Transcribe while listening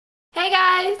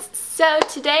guys! So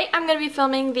today I'm going to be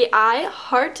filming the I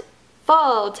Heart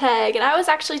Fall tag, and I was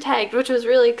actually tagged, which was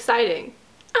really exciting.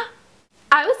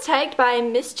 I was tagged by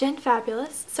Miss Jen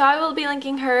Fabulous, so I will be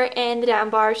linking her in the down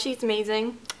bar. She's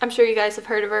amazing. I'm sure you guys have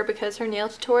heard of her because her nail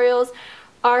tutorials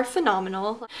are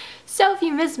phenomenal. So if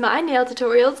you miss my nail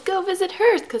tutorials, go visit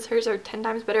hers because hers are 10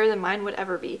 times better than mine would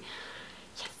ever be.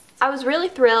 Yes. I was really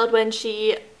thrilled when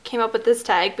she came up with this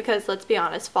tag because, let's be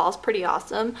honest, fall's pretty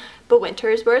awesome, but winter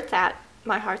is where it's at.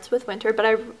 My heart's with winter, but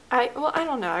I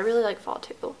don't know, I really like fall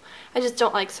too. I just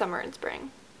don't like summer and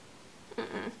spring.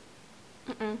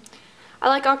 I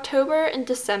like October and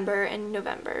December and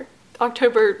November.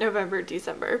 October, November,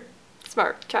 December.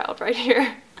 Smart child right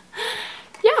here.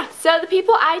 Yeah, so the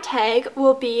people I tag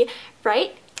will be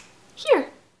right here.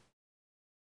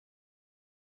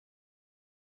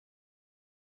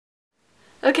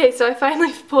 Okay, so I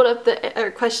finally pulled up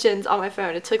the questions on my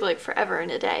phone. It took like forever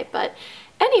and a day, but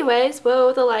anyways,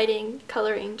 whoa, the lighting,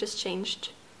 coloring just changed.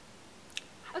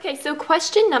 Okay, so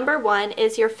question number 1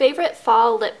 is your favorite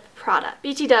fall lip product.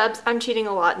 BT dubs, I'm cheating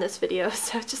a lot in this video,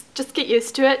 so just get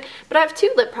used to it. But I have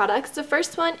 2 lip products. The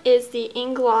first one is the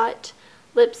Inglot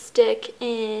lipstick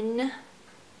in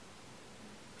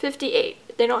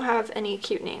 58. They don't have any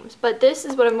cute names, but this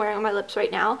is what I'm wearing on my lips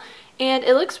right now, and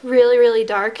it looks really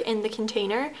dark in the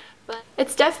container, but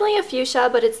it's definitely a fuchsia,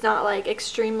 but it's not like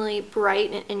extremely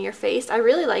bright in your face. I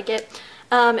really like it.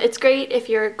 It's great if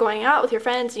you're going out with your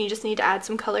friends and you just need to add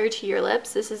some color to your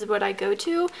lips. This is what I go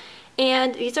to,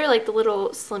 and these are like the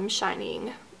little slim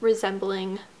shining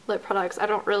resembling lip products. I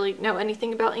don't really know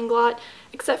anything about Inglot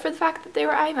except for the fact that they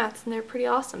were eye mats and they're pretty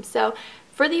awesome. So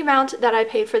for the amount that I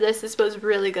paid for this was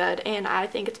really good, and I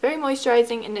think it's very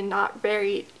moisturizing and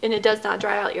it does not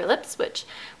dry out your lips, which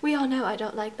we all know I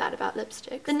don't like that about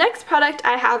lipsticks. The next product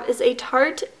I have is a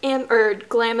Tarte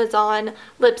Glamazon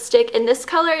lipstick, and this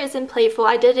color is in Playful.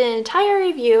 I did an entire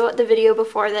review, the video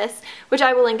before this, which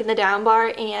I will link in the down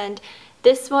bar, and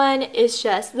this one is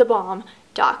just the bomb.com.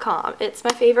 It's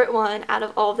my favorite one out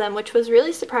of all of them, which was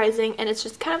really surprising, and it's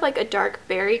just kind of like a dark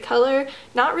berry color.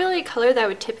 Not really a color that I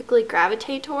would typically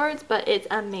gravitate towards, but it's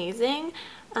amazing.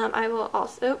 They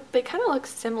kind of look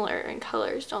similar in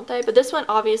colors, don't they? But this one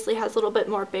obviously has a little bit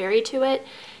more berry to it,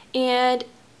 and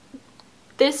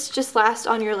this just lasts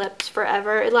on your lips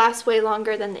forever. It lasts way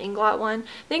longer than the Inglot one.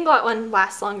 The Inglot one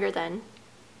lasts longer than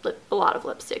a lot of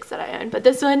lipsticks that I own, but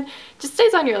this one just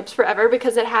stays on your lips forever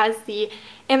because it has the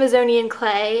Amazonian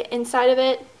clay inside of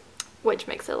it, which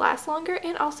makes it last longer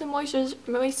and also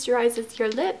moisturizes your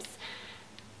lips.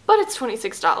 But it's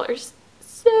 $26,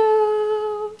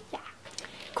 so yeah.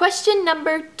 Question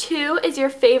number 2 is your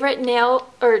favorite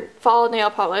fall nail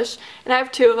polish, and I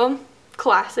have 2 of them.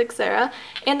 Classic Sarah.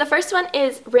 And the first one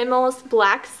is Rimmel's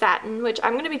Black Satin, which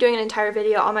I'm going to be doing an entire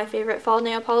video on my favorite fall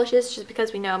nail polishes just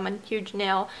because we know I'm a huge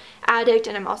nail addict,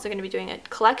 and I'm also going to be doing a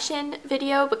collection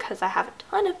video because I have a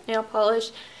ton of nail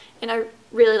polish and I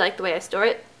really like the way I store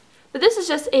it. But this is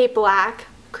just a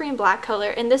cream black color,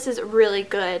 and this is really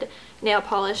good nail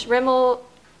polish. Rimmel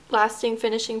Lasting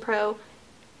Finishing Pro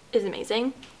is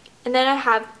amazing. And then I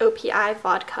have OPI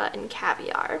Vodka and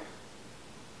Caviar,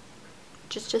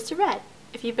 which is just a red.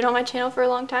 If you've been on my channel for a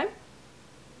long time,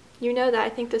 you know that I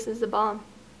think this is the bomb.com.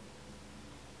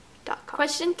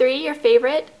 Question 3, your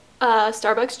favorite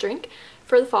Starbucks drink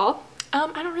for the fall. I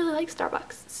don't really like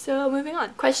Starbucks, so moving on.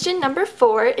 Question number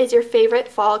 4 is your favorite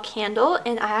fall candle,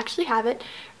 and I actually have it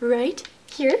right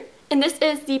here. And this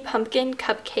is the Pumpkin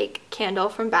Cupcake Candle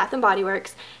from Bath & Body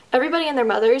Works. Everybody and their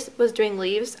mothers was doing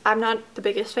leaves. I'm not the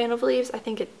biggest fan of leaves. I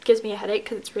think it gives me a headache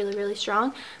because it's really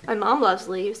strong. My mom loves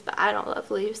leaves, but I don't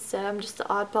love leaves, so I'm just the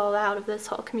oddball out of this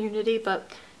whole community, but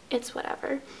it's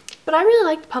whatever. But I really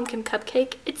like the pumpkin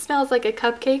cupcake. It smells like a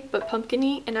cupcake, but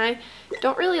pumpkin-y, and I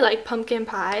don't really like pumpkin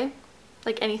pie,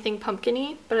 like anything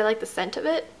pumpkin-y, but I like the scent of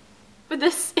it. But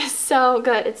this is so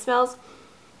good. It's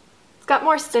got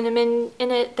more cinnamon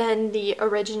in it than the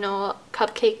original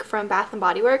cupcake from Bath &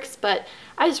 Body Works, but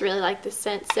I just really like this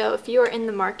scent. So if you are in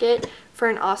the market for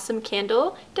an awesome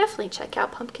candle, definitely check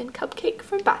out Pumpkin Cupcake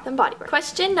from Bath & Body Works.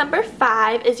 Question number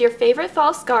 5 is your favorite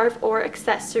fall scarf or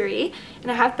accessory, and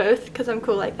I have both because I'm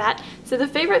cool like that. So the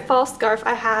favorite fall scarf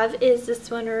I have is this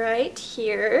one right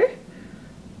here.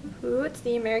 Ooh, it's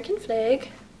the American flag.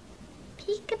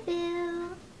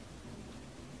 Peekaboo.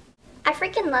 I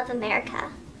freaking love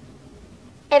America.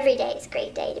 Every day is a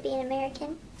great day to be an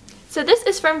American. So this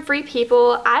is from Free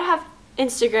People. I have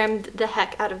Instagrammed the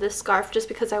heck out of this scarf just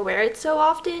because I wear it so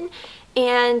often,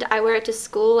 and I wear it to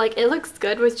school. Like, it looks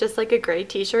good with just like a gray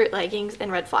t-shirt, leggings,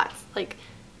 and red flats. Like,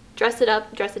 dress it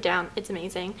up, dress it down. It's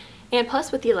amazing. And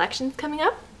plus, with the elections coming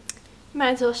up, you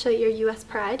might as well show your U.S.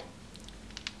 pride.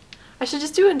 I should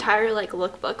just do an entire like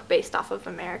lookbook based off of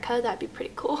America. That'd be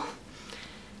pretty cool.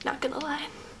 Not gonna lie.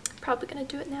 Probably gonna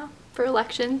do it now for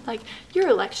election, like your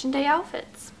election day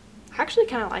outfits. I actually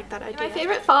kind of like that idea. My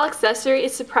favorite fall accessory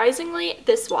is surprisingly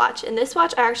this watch, and this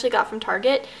watch I actually got from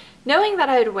Target, knowing that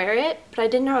I would wear it, but I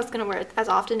didn't know I was going to wear it as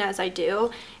often as I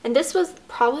do. And this was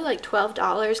probably like $12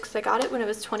 because I got it when it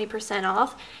was 20%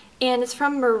 off, and it's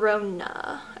from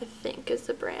Merona, I think is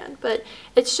the brand, but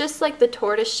it's just like the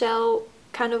tortoiseshell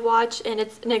kind of watch, and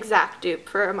it's an exact dupe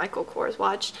for a Michael Kors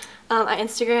watch. I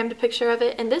Instagrammed a picture of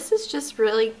it, and this is just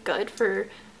really good for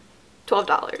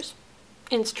 $12,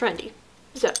 and it's trendy.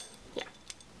 So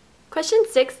question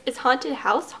 6 is haunted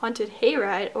house, haunted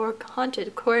hayride, or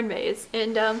haunted corn maze.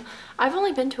 And I've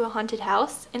only been to a haunted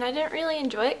house, and I didn't really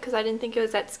enjoy it because I didn't think it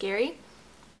was that scary.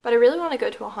 But I really want to go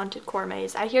to a haunted corn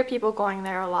maze. I hear people going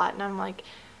there a lot, and I'm like,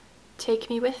 take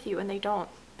me with you, and they don't.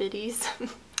 Biddies.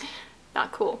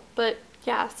 Not cool. But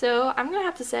yeah, so I'm going to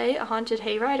have to say a haunted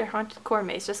hayride or haunted corn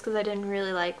maze just because I didn't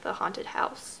really like the haunted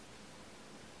house.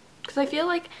 Because I feel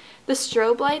like the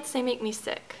strobe lights, they make me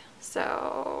sick.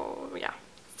 So yeah.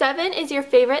 7 is your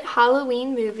favorite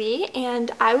Halloween movie,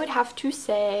 and I would have to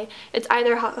say it's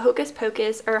either Hocus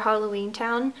Pocus or Halloween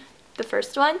Town, the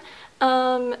first one.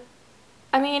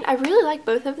 I mean, I really like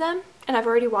both of them, and I've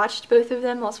already watched both of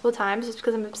them multiple times just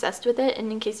because I'm obsessed with it,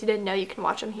 and in case you didn't know, you can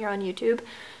watch them here on YouTube.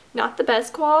 Not the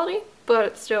best quality, but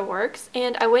it still works.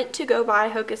 And I went to go buy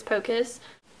Hocus Pocus,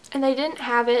 and they didn't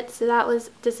have it, so that was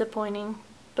disappointing,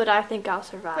 but I think I'll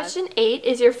survive. Question 8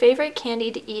 is your favorite candy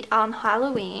to eat on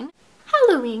Halloween.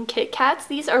 Halloween Kit Kats.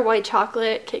 These are white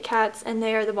chocolate Kit Kats, and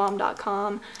they are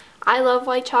thebomb.com. I love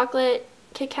white chocolate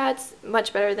Kit Kats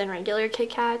much better than regular Kit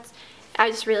Kats. I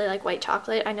just really like white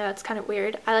chocolate. I know it's kind of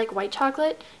weird. I like white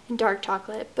chocolate and dark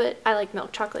chocolate, but I like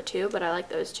milk chocolate too, but I like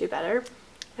those two better,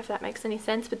 if that makes any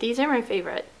sense. But these are my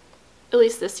favorite. At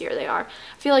least this year they are.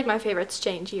 I feel like my favorites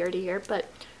change year to year, but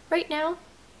right now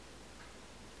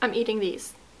I'm eating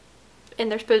these. And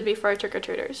they're supposed to be for our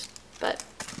trick-or-treaters, but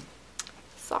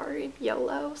sorry,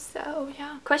 YOLO. So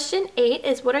yeah. Question 8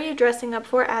 is what are you dressing up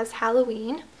for as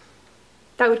Halloween?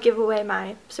 That would give away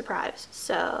my surprise,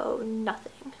 so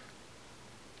nothing.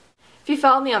 If you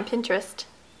follow me on Pinterest,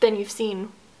 then you've seen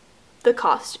the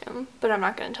costume, but I'm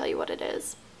not going to tell you what it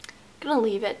is. I'm going to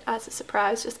leave it as a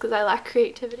surprise just because I lack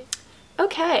creativity.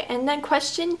 Okay, and then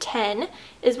question 10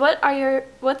 is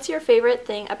what's your favorite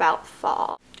thing about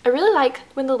fall? I really like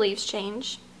when the leaves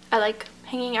change. I like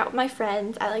hanging out with my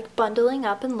friends. I like bundling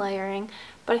up and layering,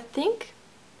 but I think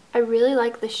I really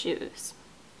like the shoes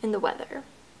in the weather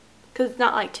because it's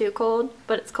not like too cold,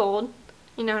 but it's cold.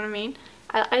 You know what I mean?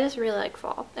 I just really like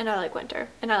fall, and I like winter,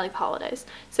 and I like holidays.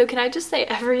 So can I just say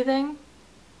everything?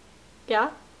 Yeah?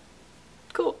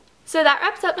 Cool. So that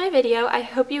wraps up my video. I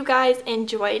hope you guys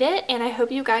enjoyed it, and I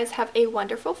hope you guys have a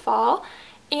wonderful fall.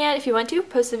 And if you want to,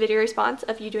 post a video response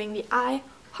of you doing the I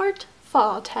Heart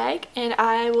Fall tag, and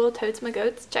I will totes my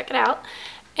goats. Check it out.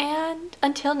 And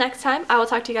until next time, I will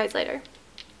talk to you guys later.